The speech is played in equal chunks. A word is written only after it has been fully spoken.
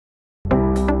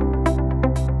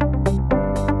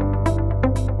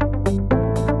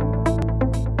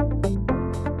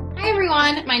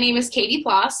my name is Katie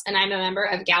Ploss, and I'm a member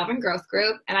of Galvin Growth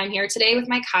Group, and I'm here today with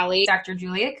my colleague, Dr.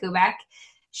 Julia Kubek.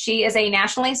 She is a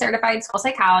nationally certified school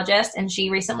psychologist, and she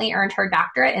recently earned her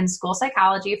doctorate in school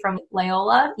psychology from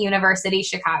Loyola University,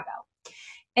 Chicago.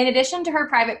 In addition to her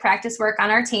private practice work on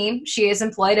our team, she is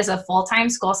employed as a full-time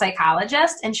school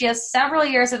psychologist, and she has several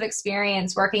years of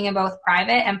experience working in both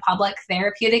private and public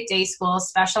therapeutic day schools,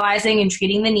 specializing in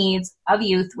treating the needs of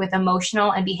youth with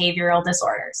emotional and behavioral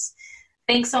disorders.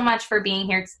 Thanks so much for being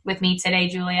here with me today,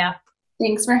 Julia.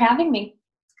 Thanks for having me.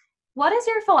 What is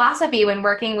your philosophy when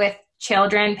working with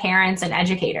children, parents, and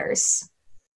educators?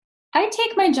 I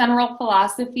take my general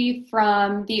philosophy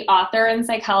from the author and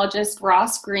psychologist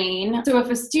Ross Greene. So if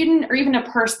a student or even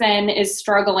a person is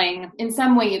struggling in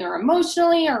some way, either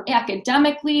emotionally or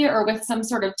academically or with some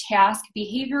sort of task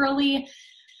behaviorally,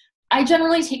 I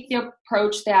generally take the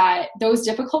approach that those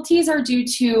difficulties are due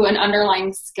to an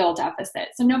underlying skill deficit.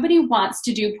 So nobody wants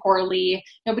to do poorly.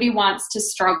 Nobody wants to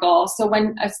struggle. So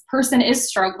when a person is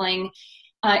struggling,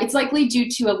 it's likely due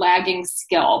to a lagging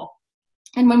skill.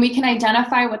 And when we can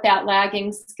identify what that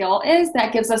lagging skill is,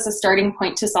 that gives us a starting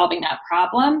point to solving that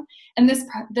problem. And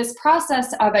this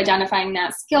process of identifying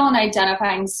that skill and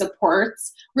identifying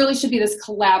supports really should be this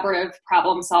collaborative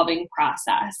problem-solving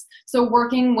process. So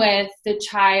working with the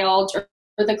child or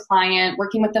the client,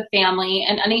 working with the family,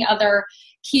 and any other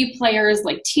key players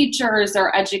like teachers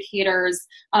or educators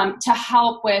to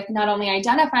help with not only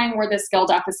identifying where the skill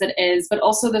deficit is, but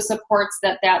also the supports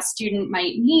that that student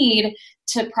might need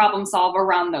to problem solve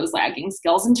around those lagging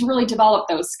skills and to really develop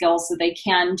those skills so they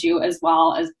can do as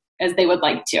well as they would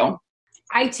like to.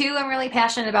 I too am really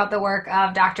passionate about the work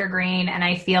of Dr. Greene, and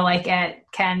I feel like it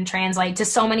can translate to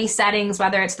so many settings,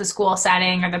 whether it's the school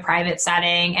setting or the private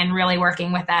setting, and really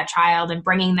working with that child and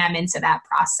bringing them into that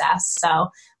process. So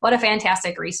what a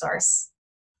fantastic resource.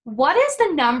 What is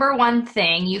the number one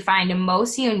thing you find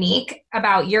most unique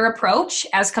about your approach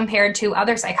as compared to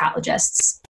other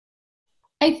psychologists?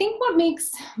 I think what makes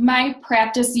my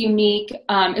practice unique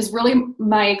is really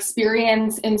my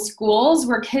experience in schools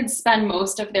where kids spend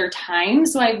most of their time.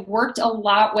 So I've worked a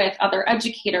lot with other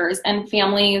educators and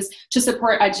families to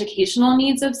support educational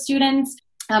needs of students.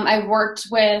 I've worked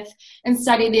with and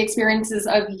studied the experiences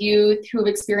of youth who have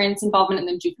experienced involvement in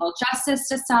the juvenile justice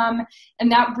system.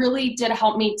 And that really did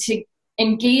help me to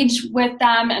engage with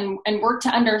them and work to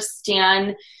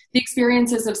understand the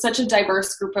experiences of such a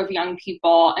diverse group of young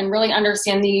people and really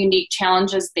understand the unique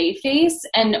challenges they face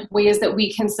and ways that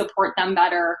we can support them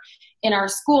better in our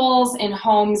schools, in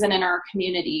homes, and in our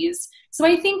communities. So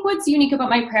I think what's unique about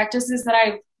my practice is that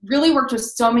I've really worked with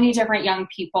so many different young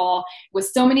people with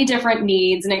so many different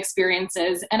needs and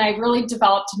experiences, and I've really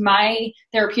developed my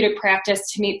therapeutic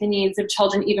practice to meet the needs of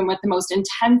children even with the most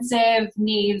intensive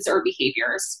needs or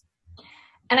behaviors.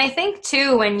 And I think,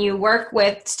 too, when you work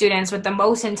with students with the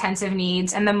most intensive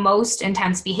needs and the most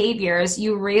intense behaviors,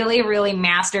 you really, really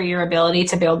master your ability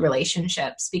to build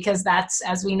relationships, because that's,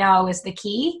 as we know, is the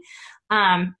key.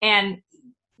 And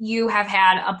you have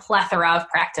had a plethora of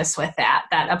practice with that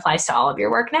applies to all of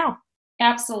your work now.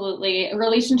 Absolutely.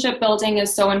 Relationship building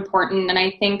is so important. And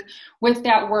I think with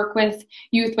that work with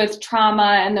youth with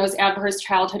trauma and those adverse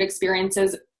childhood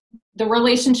experiences, the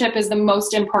relationship is the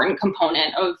most important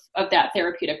component of that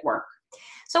therapeutic work.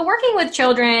 So working with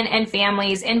children and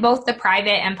families in both the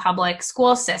private and public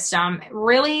school system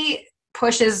really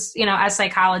pushes, as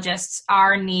psychologists,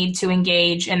 our need to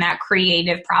engage in that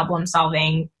creative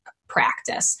problem-solving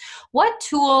practice. What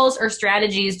tools or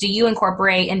strategies do you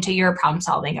incorporate into your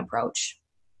problem-solving approach?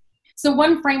 So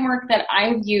one framework that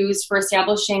I've used for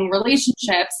establishing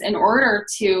relationships in order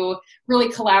to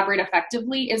really collaborate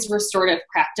effectively is restorative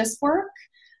practice work,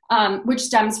 which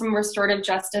stems from restorative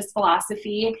justice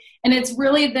philosophy. And it's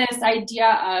really this idea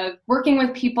of working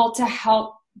with people to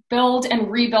help build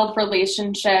and rebuild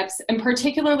relationships, and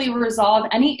particularly resolve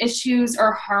any issues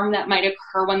or harm that might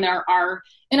occur when there are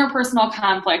interpersonal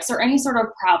conflicts or any sort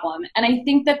of problem. And I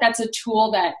think that that's a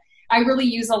tool that I really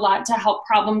use a lot to help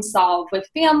problem solve with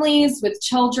families, with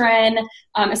children,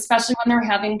 especially when they're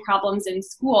having problems in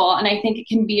school. And I think it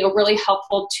can be a really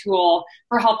helpful tool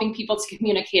for helping people to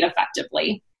communicate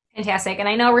effectively. Fantastic. And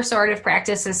I know restorative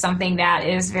practice is something that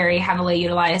is very heavily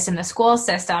utilized in the school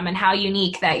system, and how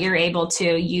unique that you're able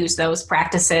to use those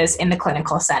practices in the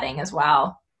clinical setting as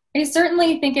well. I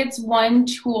certainly think it's one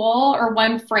tool or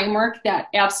one framework that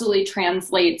absolutely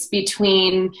translates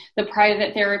between the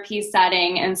private therapy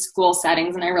setting and school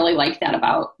settings, and I really like that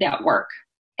about that work.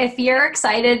 If you're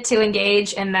excited to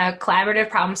engage in the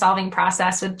collaborative problem-solving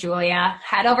process with Julia,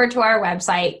 head over to our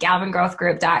website,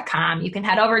 galvingrowthgroup.com. You can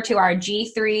head over to our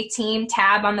G3 team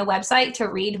tab on the website to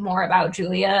read more about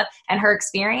Julia and her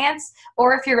experience.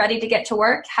 Or if you're ready to get to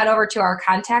work, head over to our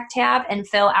contact tab and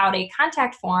fill out a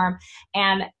contact form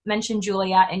and mention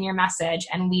Julia in your message,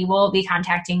 and we will be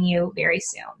contacting you very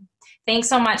soon. Thanks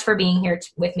so much for being here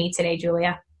with me today,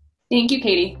 Julia. Thank you,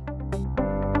 Katie.